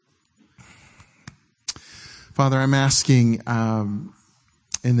Father, I'm asking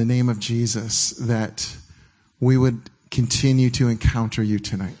in the name of Jesus that we would continue to encounter you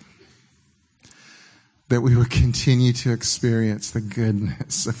tonight. That we would continue to experience the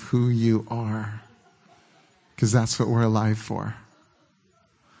goodness of who you are. Because that's what we're alive for.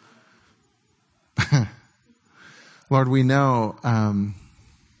 Lord, we know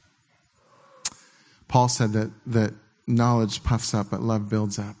Paul said that knowledge puffs up, but love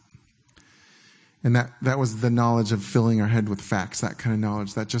builds up. And that was the knowledge of filling our head with facts, that kind of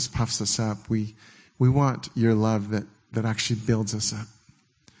knowledge that just puffs us up. We want your love that actually builds us up.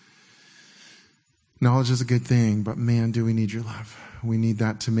 Knowledge is a good thing, but man, do we need your love. We need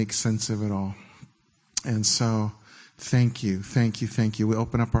that to make sense of it all. And so, thank you. We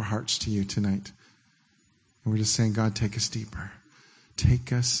open up our hearts to you tonight. And we're just saying, God, take us deeper.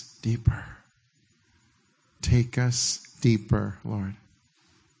 Take us deeper. Take us deeper, Lord.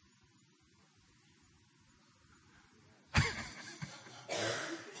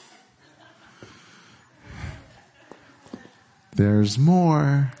 There's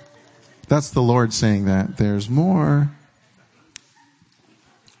more. That's the Lord saying that. There's more.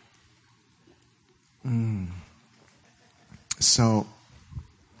 So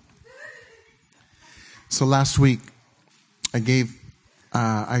last week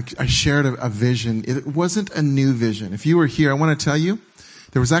I shared a vision. It wasn't a new vision. If you were here, I want to tell you,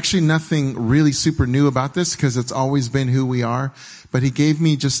 there was actually nothing really super new about this because it's always been who we are. But he gave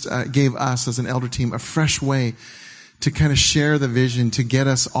us as an elder team a fresh way to kind of share the vision, to get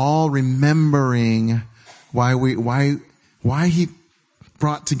us all remembering why he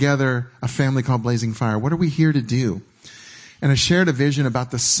brought together a family called Blazing Fire. What are we here to do? And I shared a vision about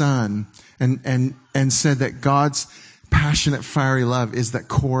the sun and said that God's passionate, fiery love is that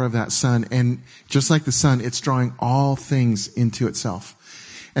core of that sun. And just like the sun, it's drawing all things into itself.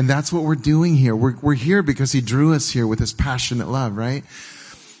 And that's what we're doing here. We're here because he drew us here with his passionate love, right?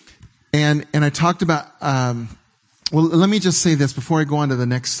 And I talked about, well, let me just say this before I go on to the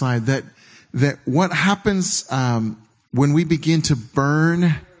next slide, that what happens when we begin to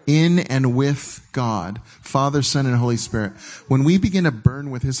burn in and with God, Father, Son, and Holy Spirit, when we begin to burn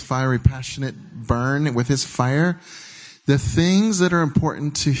with his fiery, passionate burn, with his fire, the things that are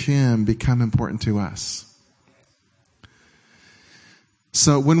important to him become important to us.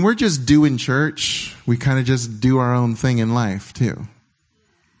 So when we're just doing church, we kind of just do our own thing in life too.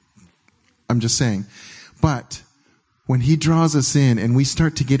 I'm just saying. But when he draws us in and we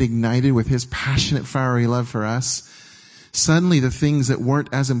start to get ignited with his passionate, fiery love for us, suddenly the things that weren't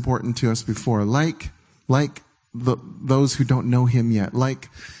as important to us before, like those who don't know him yet, like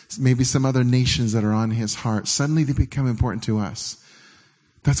maybe some other nations that are on his heart, suddenly they become important to us.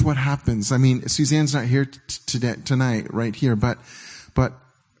 That's what happens. I mean, Suzanne's not here tonight, right here, but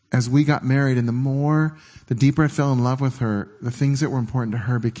as we got married and the deeper I fell in love with her, the things that were important to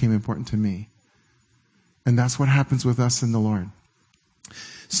her became important to me. And that's what happens with us in the Lord.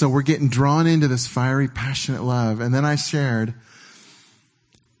 So we're getting drawn into this fiery, passionate love. And then I shared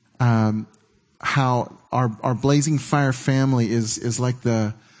how our Blazing Fire family is like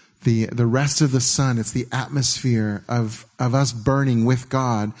the rest of the sun. It's the atmosphere of us burning with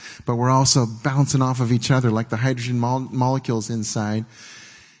God, but we're also bouncing off of each other like the hydrogen molecules inside.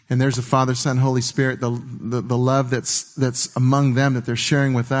 And there's the Father, Son, Holy Spirit, the love that's among them that they're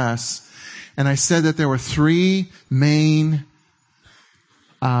sharing with us. And I said that there were three main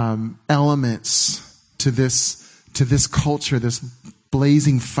elements to this culture, this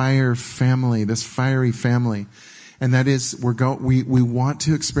Blazing Fire family, this fiery family. And that is, we want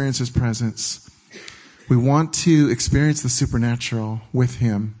to experience his presence. We want to experience the supernatural with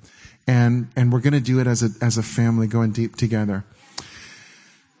him. And we're going to do it as a family, going deep together.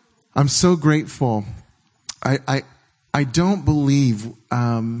 I'm so grateful. I don't believe,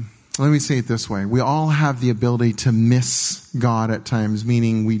 let me say it this way. We all have the ability to miss God at times,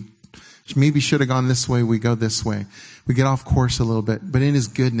 meaning we maybe should have gone this way, we go this way. We get off course a little bit, but in his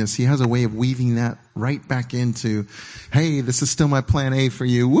goodness, he has a way of weaving that right back into, hey, this is still my plan A for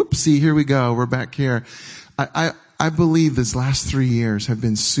you. Whoopsie, here we go. We're back here. I believe these last 3 years have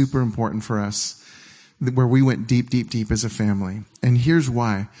been super important for us, where we went deep, deep, deep as a family. And here's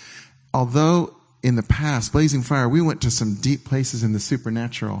why. Although in the past, Blazing Fire, we went to some deep places in the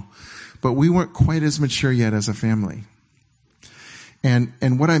supernatural, but we weren't quite as mature yet as a family.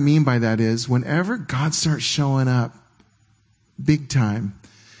 And what I mean by that is, whenever God starts showing up big time,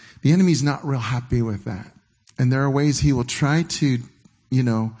 the enemy's not real happy with that. And there are ways he will try to,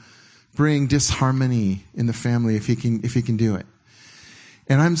 bring disharmony in the family if he can do it.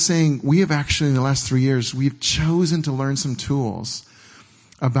 And I'm saying we have actually, in the last 3 years, we've chosen to learn some tools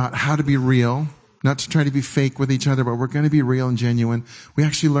about how to be real, not to try to be fake with each other, but we're going to be real and genuine. We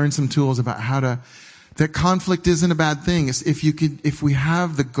actually learned some tools about that conflict isn't a bad thing. It's if we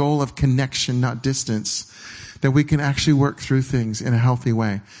have the goal of connection, not distance, that we can actually work through things in a healthy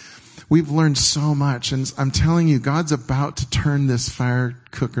way. We've learned so much, and I'm telling you, God's about to turn this fire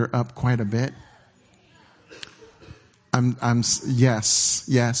cooker up quite a bit. Yes,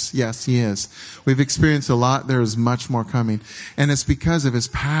 he is. We've experienced a lot. There is much more coming. And it's because of his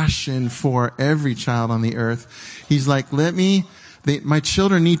passion for every child on the earth. He's like, my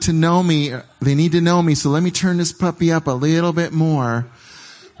children need to know me. They need to know me. So let me turn this puppy up a little bit more.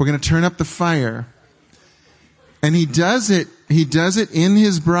 We're going to turn up the fire. And he does it in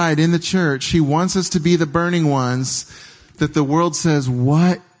his bride, in the church. He wants us to be the burning ones that the world says,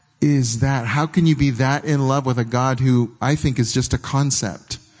 what is that? How can you be that in love with a God who I think is just a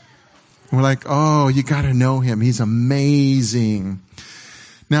concept? And we're like, oh, you got to know him. He's amazing.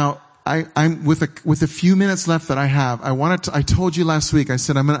 Now, I'm with a few minutes left that I have. I told you last week, I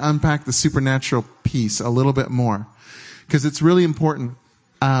said I'm going to unpack the supernatural piece a little bit more because it's really important.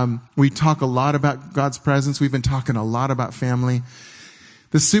 We talk a lot about God's presence. We've been talking a lot about family.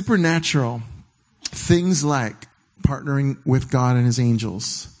 The supernatural, things like partnering with God and his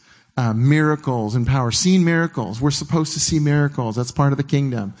angels, miracles and power, seeing miracles. We're supposed to see miracles. That's part of the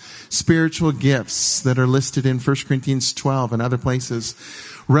kingdom. Spiritual gifts that are listed in 1 Corinthians 12 and other places.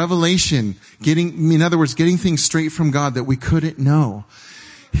 Revelation, in other words, getting things straight from God that we couldn't know.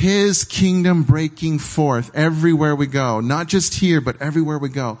 His kingdom breaking forth everywhere we go. Not just here, but everywhere we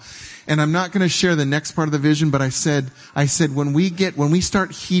go. And I'm not going to share the next part of the vision, but I said when we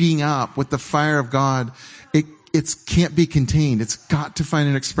start heating up with the fire of God, it can't be contained. It's got to find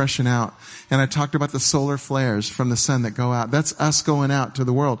an expression out. And I talked about the solar flares from the sun that go out. That's us going out to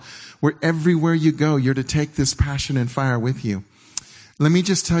the world. Where everywhere you go, you're to take this passion and fire with you. Let me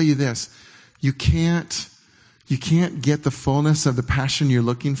just tell you this. You can't get the fullness of the passion you're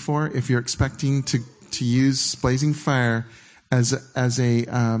looking for if you're expecting to use blazing fire as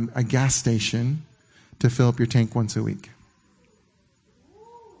a gas station to fill up your tank once a week.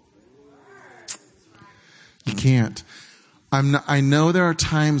 You can't. I know there are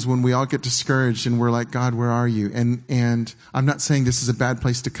times when we all get discouraged and we're like, God, where are you? And I'm not saying this is a bad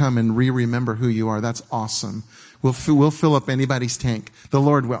place to come and remember who you are. That's awesome. We'll fill up anybody's tank. The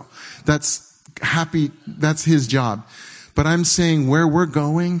Lord will. That's his job. But I'm saying where we're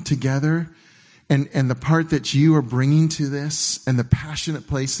going together and the part that you are bringing to this and the passionate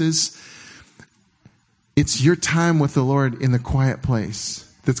places, it's your time with the Lord in the quiet place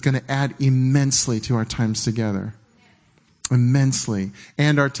that's going to add immensely to our times together. Immensely.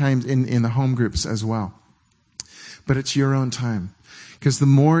 And our times in the home groups as well. But it's your own time. Because the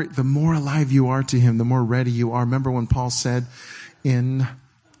more alive you are to him, the more ready you are. Remember when Paul said in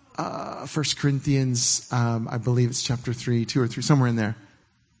 1 Corinthians, I believe it's chapter 3, 2 or 3, somewhere in there.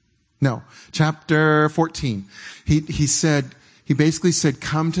 No, chapter 14. He basically said,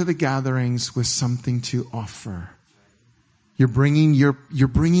 come to the gatherings with something to offer. You're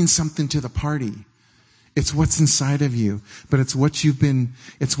bringing something to the party. It's what's inside of you, but it's what's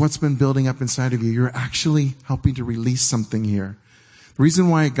been building up inside of you. You're actually helping to release something here. The reason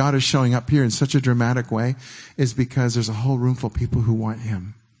why God is showing up here in such a dramatic way is because there's a whole room full of people who want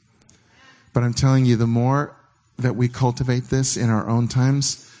him. But I'm telling you, the more that we cultivate this in our own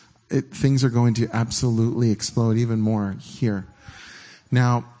times, things are going to absolutely explode even more here.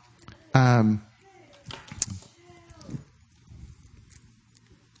 Now,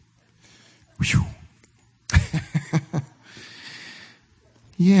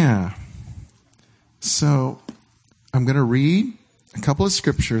 yeah. So I'm going to read a couple of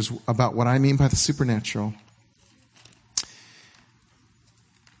scriptures about what I mean by the supernatural.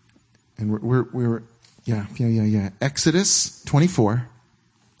 And we're Exodus 24,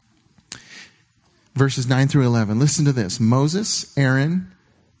 verses 9 through 11. Listen to this. Moses, Aaron,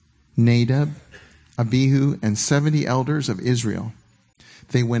 Nadab, Abihu, and 70 elders of Israel.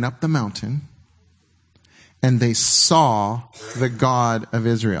 They went up the mountain and they saw the God of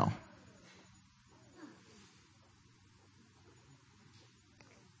Israel.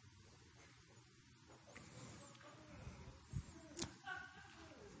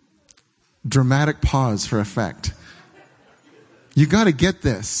 Dramatic pause for effect. You got to get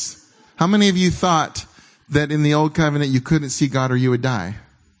this. How many of you thought that in the old covenant you couldn't see God or you would die?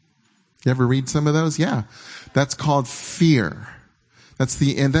 You ever read some of those? Yeah. That's called fear. That's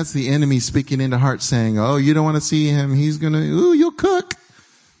the enemy speaking into hearts saying, oh, you don't want to see him. He's going to, you'll cook.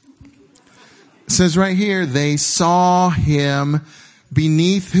 It says right here, they saw him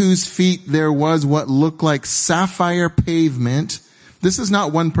beneath whose feet there was what looked like sapphire pavement. This is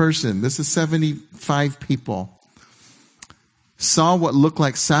not one person. This is 75 people. Saw what looked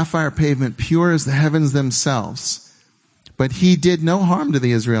like sapphire pavement, pure as the heavens themselves. But he did no harm to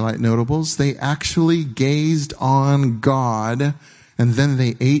the Israelite notables. They actually gazed on God, and then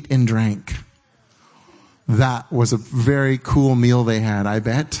they ate and drank. That was a very cool meal they had, I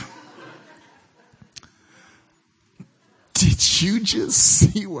bet. Did you just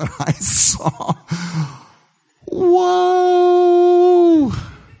see what I saw? Whoa!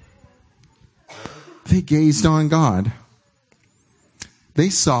 They gazed on God. They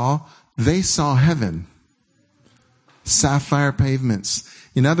saw heaven. Sapphire pavements.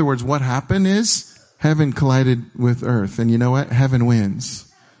 In other words, what happened is heaven collided with earth. And you know what? Heaven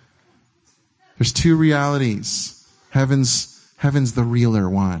wins. There's two realities. Heaven's the realer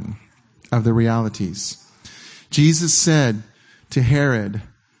one of the realities. Jesus said to Herod,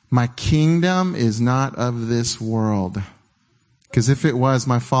 my kingdom is not of this world. Because if it was,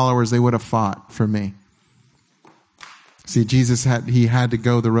 my followers, they would have fought for me. See, Jesus had to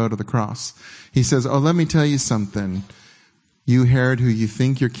go the road of the cross. He says, oh, let me tell you something. You, Herod, who you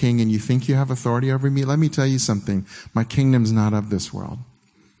think you're king and you think you have authority over me, let me tell you something. My kingdom's not of this world.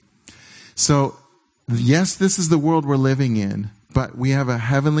 So, yes, this is the world we're living in, but we have a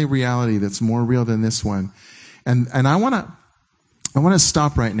heavenly reality that's more real than this one. And I want to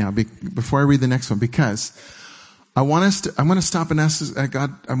stop right now before I read the next one, because I want to stop and ask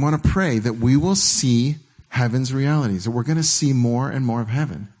God, I want to pray that we will see heaven's realities, that we're going to see more and more of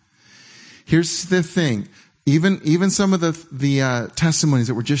heaven. Here's the thing. Even some of the testimonies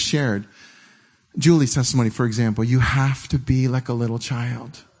that were just shared, Julie's testimony, for example, you have to be like a little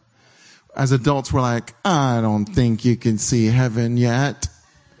child. As adults, we're like, I don't think you can see heaven yet.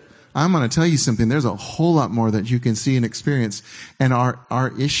 I'm going to tell you something. There's a whole lot more that you can see and experience. And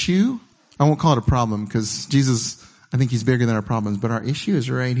our issue, I won't call it a problem because Jesus, I think he's bigger than our problems, but our issue is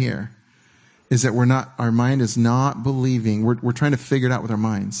right here. Is that our mind is not believing. We're trying to figure it out with our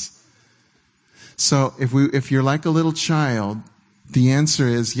minds. So if you're like a little child, the answer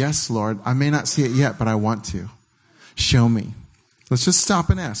is, yes, Lord, I may not see it yet, but I want to. Show me. Let's just stop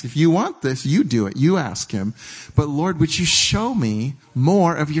and ask. If you want this, you do it. You ask him. But Lord, would you show me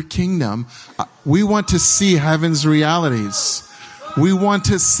more of your kingdom? We want to see heaven's realities. We want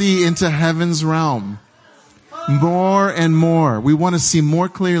to see into heaven's realm. More and more. We want to see more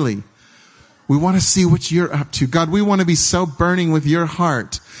clearly. We want to see what you're up to. God, we want to be so burning with your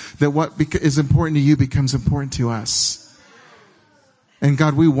heart that what is important to you becomes important to us. And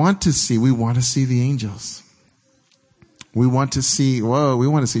God, we want to see the angels. We want to see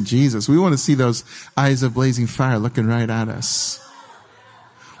Jesus. We want to see those eyes of blazing fire looking right at us.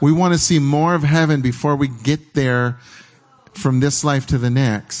 We want to see more of heaven before we get there from this life to the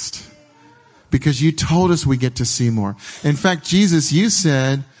next. Because you told us we get to see more. In fact, Jesus, you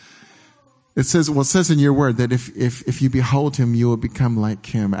said, it says in your word that if you behold him, you will become like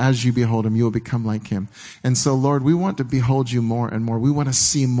him. As you behold him, you will become like him. And so, Lord, we want to behold you more and more. We want to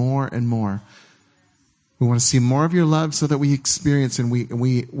see more and more. We want to see more of your love so that we experience and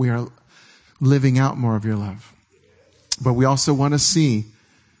we are living out more of your love. But we also want to see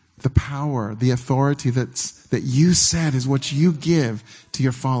the power, the authority that you said is what you give to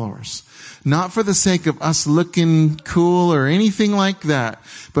your followers. Not for the sake of us looking cool or anything like that,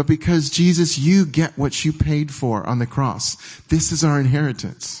 but because, Jesus, you get what you paid for on the cross. This is our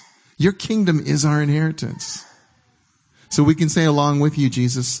inheritance. Your kingdom is our inheritance. So we can say along with you,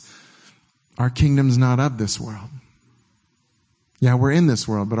 Jesus, our kingdom's not of this world. Yeah, we're in this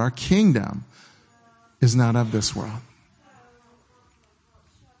world, but our kingdom is not of this world.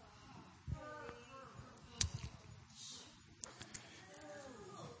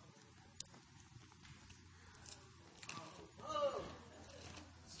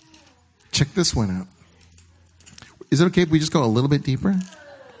 Check this one out. Is it okay if we just go a little bit deeper?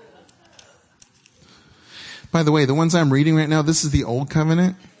 By the way, the ones I'm reading right now, this is the Old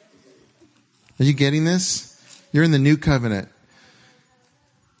Covenant. Are you getting this? You're in the New Covenant.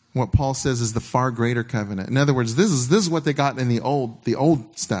 What Paul says is the far greater covenant. In other words, this is what they got in the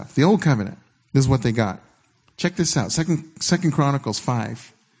old stuff, the Old Covenant. This is what they got. Check this out. Second Chronicles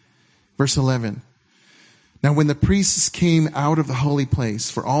 5, verse 11. Now when the priests came out of the holy place,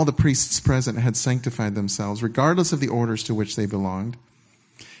 for all the priests present had sanctified themselves, regardless of the orders to which they belonged,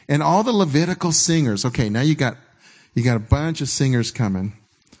 and all the Levitical singers. Okay, now you got a bunch of singers coming.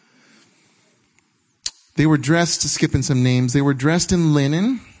 They were dressed, skipping some names, they were dressed in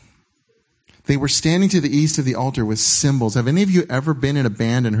linen. They were standing to the east of the altar with cymbals. Have any of you ever been in a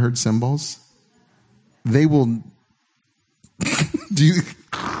band and heard cymbals? They will...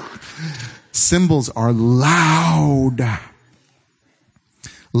 Cymbals are loud.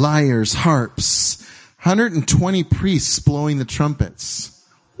 lyres, harps, 120 priests blowing the trumpets.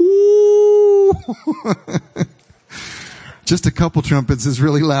 Ooh. Just a couple trumpets is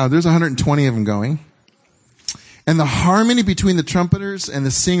really loud. There's 120 of them going. And the harmony between the trumpeters and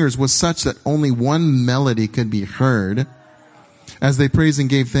the singers was such that only one melody could be heard as they praised and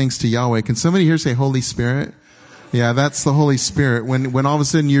gave thanks to Yahweh. Can somebody here say Holy Spirit? Yeah, that's the Holy Spirit. When all of a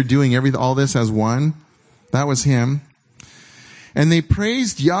sudden you're doing all this as one, that was him. And they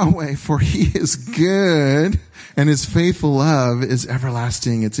praised Yahweh, for he is good and his faithful love is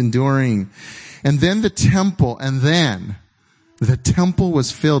everlasting. It's enduring. And then the temple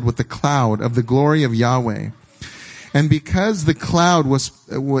was filled with the cloud of the glory of Yahweh. And because of the cloud,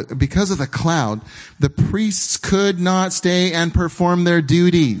 the priests could not stay and perform their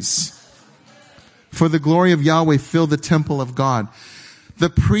duties. For the glory of Yahweh filled the temple of God. The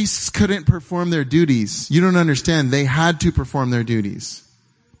priests couldn't perform their duties. You don't understand. They had to perform their duties.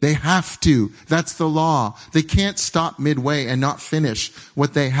 They have to. That's the law. They can't stop midway and not finish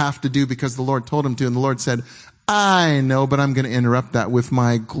what they have to do because the Lord told them to. And the Lord said, I know, but I'm going to interrupt that with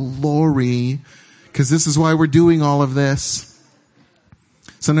my glory. Because this is why we're doing all of this.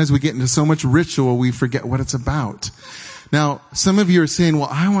 Sometimes we get into so much ritual, we forget what it's about. Now, some of you are saying, well,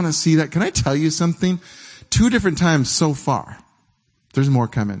 I want to see that. Can I tell you something? 2 different times so far. There's more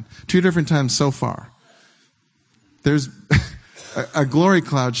coming. 2 different times so far. There's a glory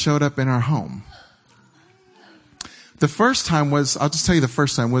cloud showed up in our home. The first time was, I'll just tell you the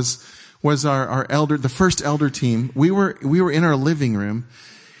first time was our elder, the first elder team. We were in our living room.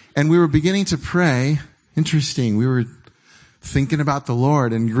 And we were beginning to pray. Interesting. We were thinking about the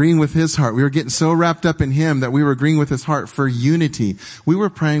Lord and agreeing with his heart. We were getting so wrapped up in him that we were agreeing with his heart for unity. We were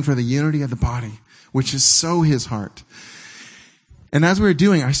praying for the unity of the body, which is so his heart. And as we were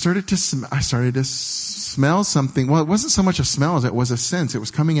doing, I started to smell something. Well, it wasn't so much a smell as it was a sense. It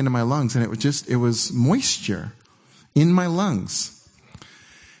was coming into my lungs, and it was moisture in my lungs.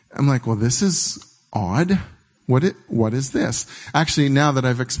 I'm like, well, this is odd. What is this? Actually, now that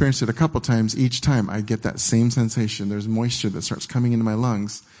I've experienced it a couple times, each time I get that same sensation. There's moisture that starts coming into my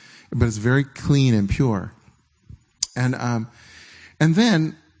lungs, but it's very clean and pure. And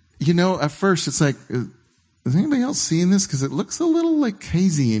then, at first it's like, is anybody else seeing this? Because it looks a little like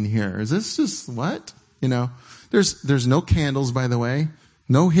hazy in here. Is this just what? There's no candles, by the way,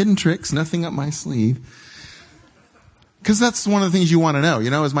 no hidden tricks, nothing up my sleeve. Because that's one of the things you want to know.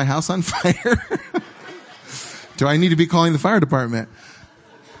 Is my house on fire? Do I need to be calling the fire department?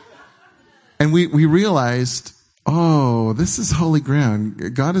 And we realized, this is holy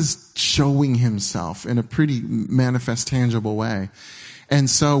ground. God is showing himself in a pretty manifest, tangible way. And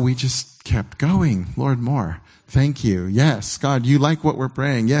so we just kept going. Lord, more. Thank you. Yes, God, you like what we're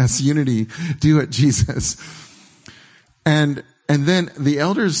praying. Yes, unity. Do it, Jesus. And then the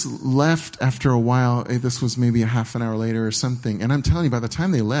elders left after a while. This was maybe a half an hour later or something. And I'm telling you, by the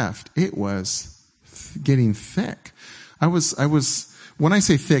time they left, it was getting thick. When I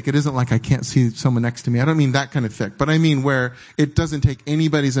say thick, it isn't like I can't see someone next to me. I don't mean that kind of thick, but I mean where it doesn't take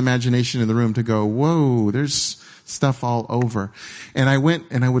anybody's imagination in the room to go, whoa, there's stuff all over. And I went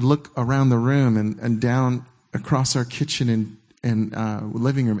and I would look around the room and down across our kitchen and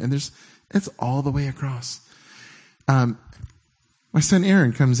living room, and it's all the way across. My son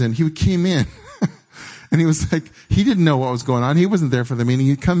Aaron comes in. He came in and he was like, he didn't know what was going on. He wasn't there for the meeting.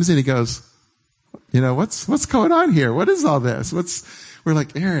 He comes in, he goes, what's going on here? What is all this? We're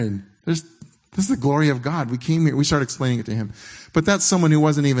like, Aaron, this is the glory of God. We came here. We started explaining it to him. But that's someone who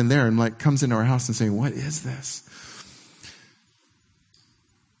wasn't even there and comes into our house and saying, what is this?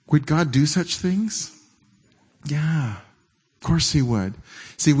 Would God do such things? Yeah, of course he would.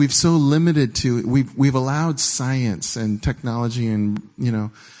 See, we've so limited we've allowed science and technology and,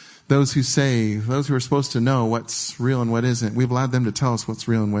 those who are supposed to know what's real and what isn't, we've allowed them to tell us what's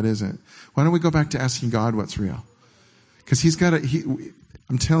real and what isn't. Why don't we go back to asking God what's real? Because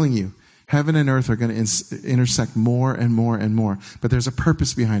I'm telling you, heaven and earth are going to intersect more and more and more. But there's a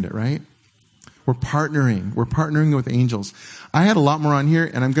purpose behind it, right? We're partnering with angels. I had a lot more on here,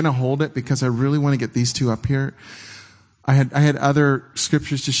 and I'm going to hold it because I really want to get these two up here. I had other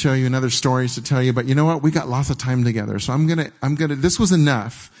scriptures to show you and other stories to tell you, but you know what? We got lots of time together. So I'm going to, this was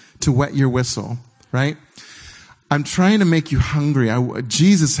enough to wet your whistle, right? I'm trying to make you hungry.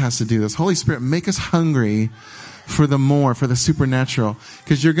 Jesus has to do this. Holy Spirit, make us hungry for the supernatural.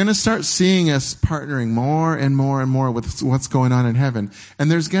 Because you're going to start seeing us partnering more and more and more with what's going on in heaven. And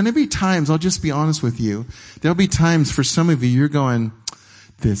there's going to be times, I'll just be honest with you, there'll be times for some of you, you're going,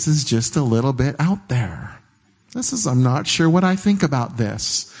 this is just a little bit out there. I'm not sure what I think about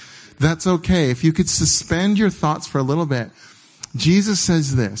this. That's okay. If you could suspend your thoughts for a little bit Jesus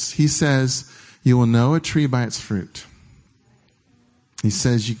says this. He says, you will know a tree by its fruit. He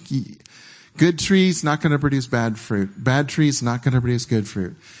says, good trees not going to produce bad fruit. Bad trees not going to produce good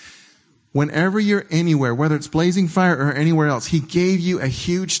fruit. Whenever you're anywhere, whether it's blazing fire or anywhere else, he gave you a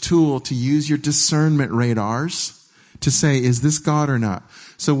huge tool to use your discernment radars to say, is this God or not?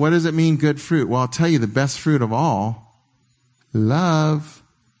 So what does it mean, good fruit? Well, I'll tell you the best fruit of all, love.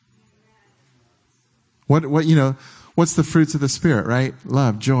 What's the fruits of the Spirit, right?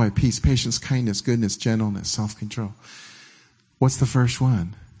 Love, joy, peace, patience, kindness, goodness, gentleness, self-control. What's the first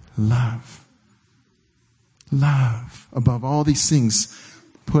one? Love. Love. Above all these things,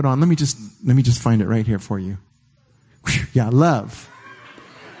 put on. Let me just find it right here for you. Yeah, love.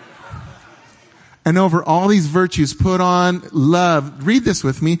 And over all these virtues, put on love. Read this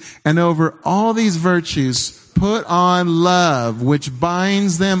with me. And over all these virtues, put on love, which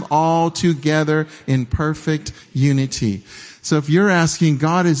binds them all together in perfect unity. So if you're asking,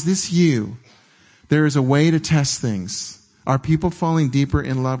 God, is this you? There is a way to test things. Are people falling deeper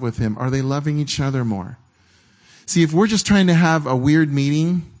in love with him? Are they loving each other more? See, if we're just trying to have a weird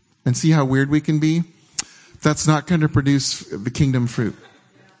meeting and see how weird we can be, that's not going to produce the kingdom fruit.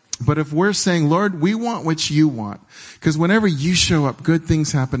 But if we're saying, Lord, we want what you want, because whenever you show up, good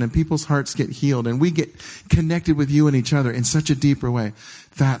things happen and people's hearts get healed and we get connected with you and each other in such a deeper way,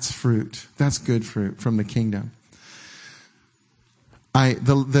 that's fruit. That's good fruit from the kingdom.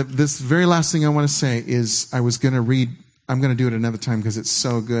 This very last thing I want to say is I'm going to do it another time because it's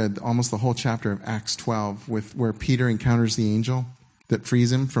so good. Almost the whole chapter of Acts 12 where Peter encounters the angel that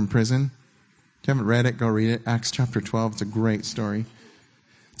frees him from prison. If you haven't read it, go read it. Acts chapter 12. It's a great story.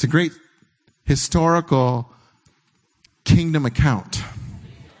 It's a great historical kingdom account.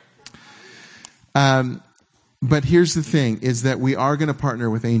 But here's the thing, is that we are going to partner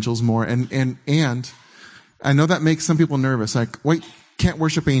with angels more. And I know that makes some people nervous. Like, wait, can't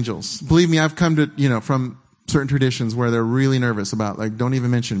worship angels. Believe me, I've come to, from certain traditions where they're really nervous about, like, don't even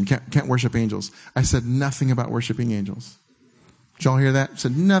mention, can't worship angels. I said nothing about worshiping angels. Did y'all hear that? I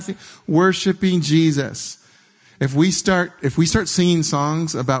said nothing. Worshiping Jesus. If we start singing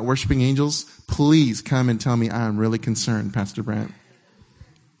songs about worshiping angels, please come and tell me I'm really concerned, Pastor Brent.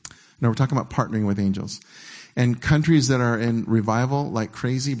 No, we're talking about partnering with angels. And countries that are in revival, like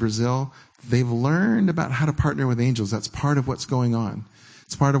crazy, Brazil, they've learned about how to partner with angels. That's part of what's going on.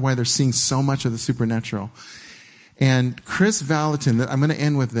 It's part of why they're seeing so much of the supernatural. And Chris Valentin, I'm going to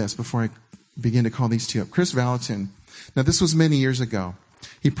end with this before I begin to call these two up. Chris Valentin, now this was many years ago.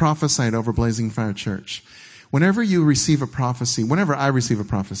 He prophesied over Blazing Fire Church. Whenever I receive a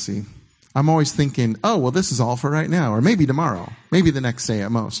prophecy, I'm always thinking, oh, well, this is all for right now, or maybe tomorrow, maybe the next day at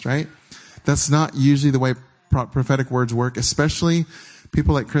most, right? That's not usually the way prophetic words work, especially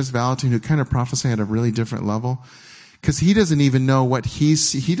people like Chris Valentin who kind of prophesy at a really different level. Because he doesn't even know he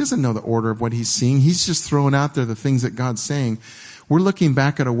doesn't know the order of what he's seeing. He's just throwing out there the things that God's saying. We're looking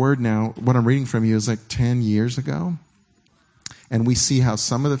back at a word now. What I'm reading from you is like 10 years ago. And we see how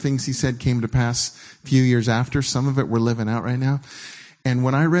some of the things he said came to pass a few years after. Some of it we're living out right now. And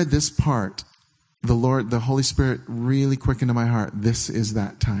when I read this part, the Holy Spirit really quickened to my heart. This is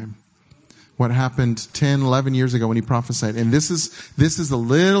that time. What happened 10, 11 years ago when he prophesied. And this is a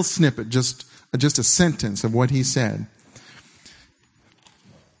little snippet, just a sentence of what he said.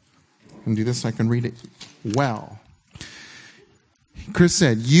 And do this so I can read it well. Chris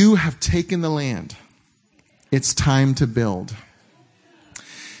said, you have taken the land. It's time to build.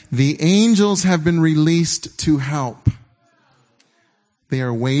 The angels have been released to help. They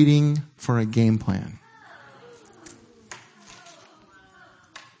are waiting for a game plan.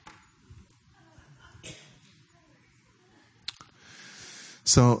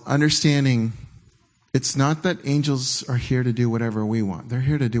 So understanding, it's not that angels are here to do whatever we want. They're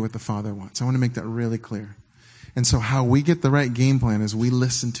here to do what the Father wants. I want to make that really clear. And so how we get the right game plan is we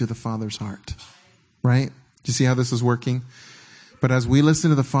listen to the Father's heart. Right? Do you see how this is working? But as we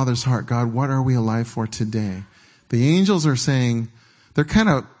listen to the Father's heart, God, what are we alive for today? The angels are saying, they're kind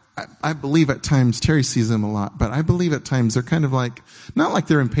of, I believe at times, Terry sees them a lot, but I believe at times they're kind of like, not like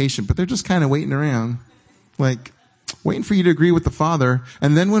they're impatient, but they're just kind of waiting around. Like, waiting for you to agree with the Father.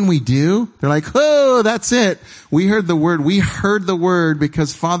 And then when we do, they're like, oh, that's it. We heard the word. We heard the word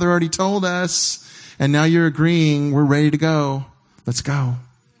because Father already told us. And now you're agreeing. We're ready to go. Let's go.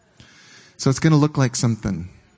 So it's going to look like something.